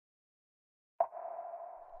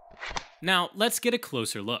Now, let's get a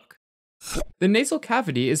closer look. The nasal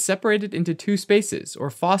cavity is separated into two spaces, or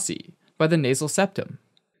fossae, by the nasal septum.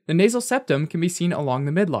 The nasal septum can be seen along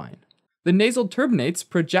the midline. The nasal turbinates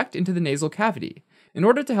project into the nasal cavity in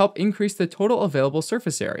order to help increase the total available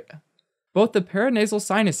surface area. Both the paranasal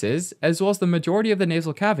sinuses, as well as the majority of the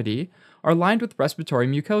nasal cavity, are lined with respiratory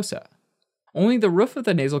mucosa. Only the roof of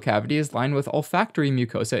the nasal cavity is lined with olfactory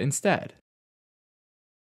mucosa instead.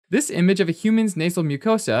 This image of a human's nasal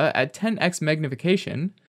mucosa at 10x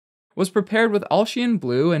magnification was prepared with Alchian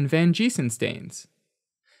blue and Van Giesen stains.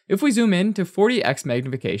 If we zoom in to 40x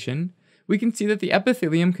magnification, we can see that the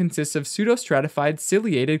epithelium consists of pseudostratified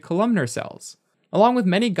ciliated columnar cells, along with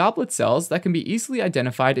many goblet cells that can be easily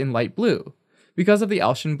identified in light blue, because of the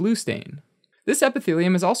Alchian blue stain. This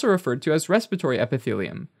epithelium is also referred to as respiratory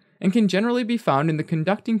epithelium, and can generally be found in the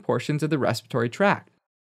conducting portions of the respiratory tract.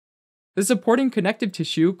 The supporting connective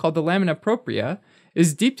tissue, called the lamina propria,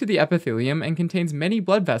 is deep to the epithelium and contains many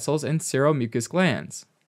blood vessels and seromucous glands.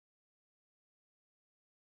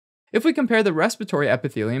 If we compare the respiratory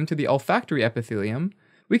epithelium to the olfactory epithelium,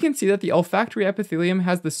 we can see that the olfactory epithelium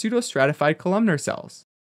has the pseudostratified columnar cells,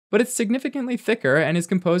 but it's significantly thicker and is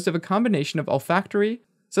composed of a combination of olfactory,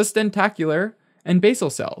 sustentacular, and basal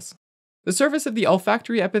cells. The surface of the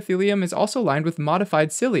olfactory epithelium is also lined with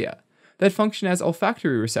modified cilia that function as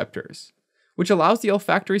olfactory receptors, which allows the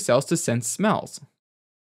olfactory cells to sense smells.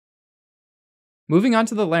 Moving on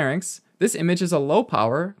to the larynx, this image is a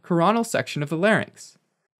low-power, coronal section of the larynx.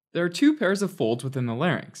 There are two pairs of folds within the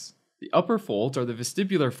larynx. The upper folds are the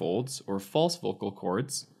vestibular folds, or false vocal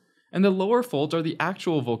cords, and the lower folds are the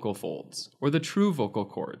actual vocal folds, or the true vocal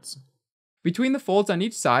cords. Between the folds on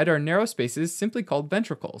each side are narrow spaces simply called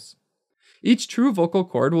ventricles. Each true vocal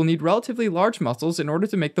cord will need relatively large muscles in order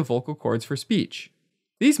to make the vocal cords for speech.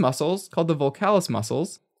 These muscles, called the vocalis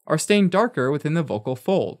muscles, are stained darker within the vocal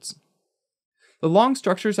folds. The long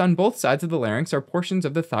structures on both sides of the larynx are portions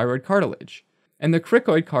of the thyroid cartilage, and the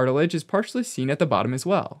cricoid cartilage is partially seen at the bottom as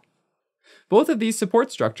well. Both of these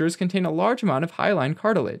support structures contain a large amount of hyaline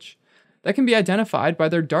cartilage that can be identified by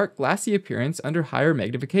their dark glassy appearance under higher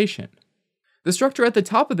magnification. The structure at the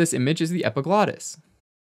top of this image is the epiglottis.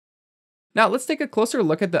 Now let's take a closer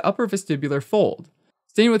look at the upper vestibular fold,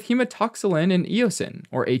 stained with hematoxylin and eosin,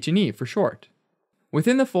 or H&E for short.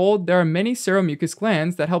 Within the fold, there are many seromucous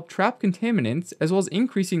glands that help trap contaminants as well as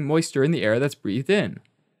increasing moisture in the air that's breathed in.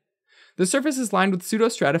 The surface is lined with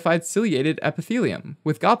pseudostratified ciliated epithelium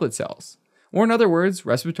with goblet cells, or in other words,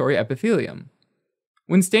 respiratory epithelium.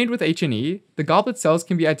 When stained with H&E, the goblet cells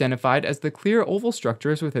can be identified as the clear oval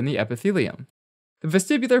structures within the epithelium. The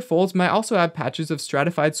vestibular folds might also have patches of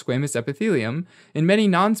stratified squamous epithelium in many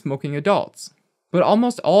non-smoking adults, but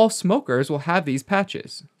almost all smokers will have these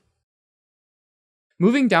patches.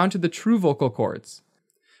 Moving down to the true vocal cords,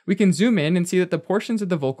 we can zoom in and see that the portions of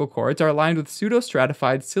the vocal cords are lined with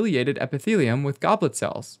pseudostratified ciliated epithelium with goblet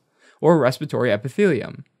cells, or respiratory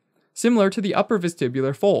epithelium, similar to the upper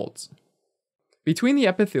vestibular folds. Between the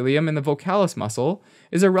epithelium and the vocalis muscle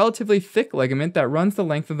is a relatively thick ligament that runs the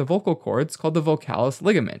length of the vocal cords called the vocalis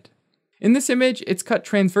ligament. In this image, it's cut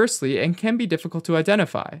transversely and can be difficult to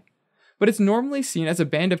identify, but it's normally seen as a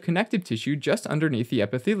band of connective tissue just underneath the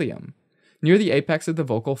epithelium, near the apex of the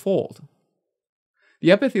vocal fold.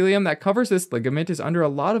 The epithelium that covers this ligament is under a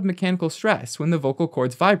lot of mechanical stress when the vocal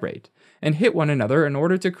cords vibrate and hit one another in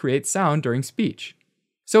order to create sound during speech.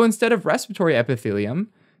 So instead of respiratory epithelium,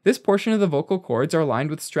 this portion of the vocal cords are lined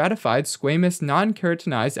with stratified squamous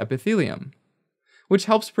non-keratinized epithelium, which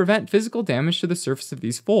helps prevent physical damage to the surface of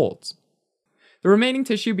these folds. The remaining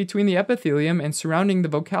tissue between the epithelium and surrounding the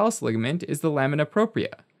vocalis ligament is the lamina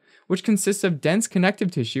propria, which consists of dense connective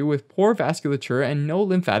tissue with poor vasculature and no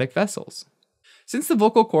lymphatic vessels. Since the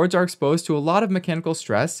vocal cords are exposed to a lot of mechanical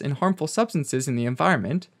stress and harmful substances in the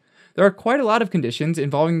environment, there are quite a lot of conditions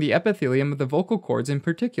involving the epithelium of the vocal cords in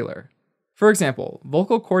particular. For example,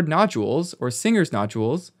 vocal cord nodules, or singer's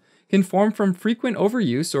nodules, can form from frequent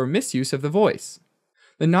overuse or misuse of the voice.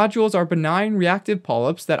 The nodules are benign reactive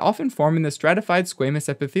polyps that often form in the stratified squamous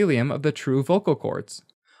epithelium of the true vocal cords.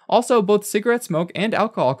 Also, both cigarette smoke and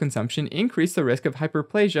alcohol consumption increase the risk of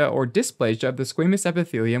hyperplasia or dysplasia of the squamous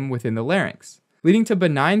epithelium within the larynx, leading to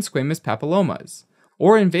benign squamous papillomas,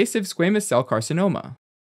 or invasive squamous cell carcinoma.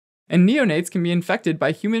 And neonates can be infected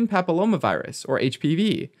by human papillomavirus, or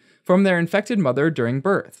HPV, from their infected mother during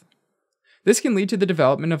birth. This can lead to the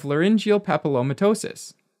development of laryngeal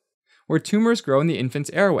papillomatosis, where tumors grow in the infant's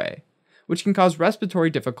airway, which can cause respiratory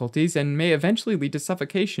difficulties and may eventually lead to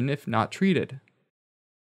suffocation if not treated.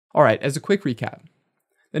 Alright, as a quick recap.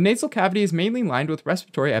 The nasal cavity is mainly lined with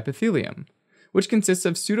respiratory epithelium, which consists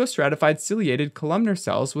of pseudostratified ciliated columnar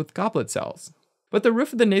cells with goblet cells. But the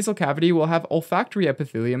roof of the nasal cavity will have olfactory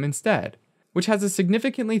epithelium instead, which has a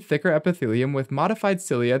significantly thicker epithelium with modified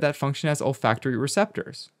cilia that function as olfactory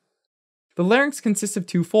receptors. The larynx consists of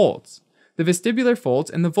two folds, the vestibular folds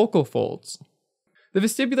and the vocal folds. The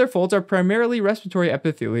vestibular folds are primarily respiratory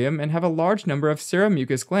epithelium and have a large number of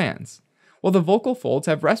seromucous glands, while the vocal folds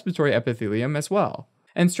have respiratory epithelium as well,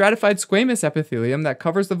 and stratified squamous epithelium that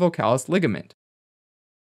covers the vocalis ligament.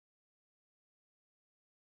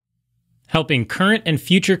 Helping current and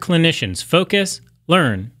future clinicians focus,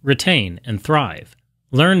 learn, retain, and thrive.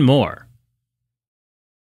 Learn more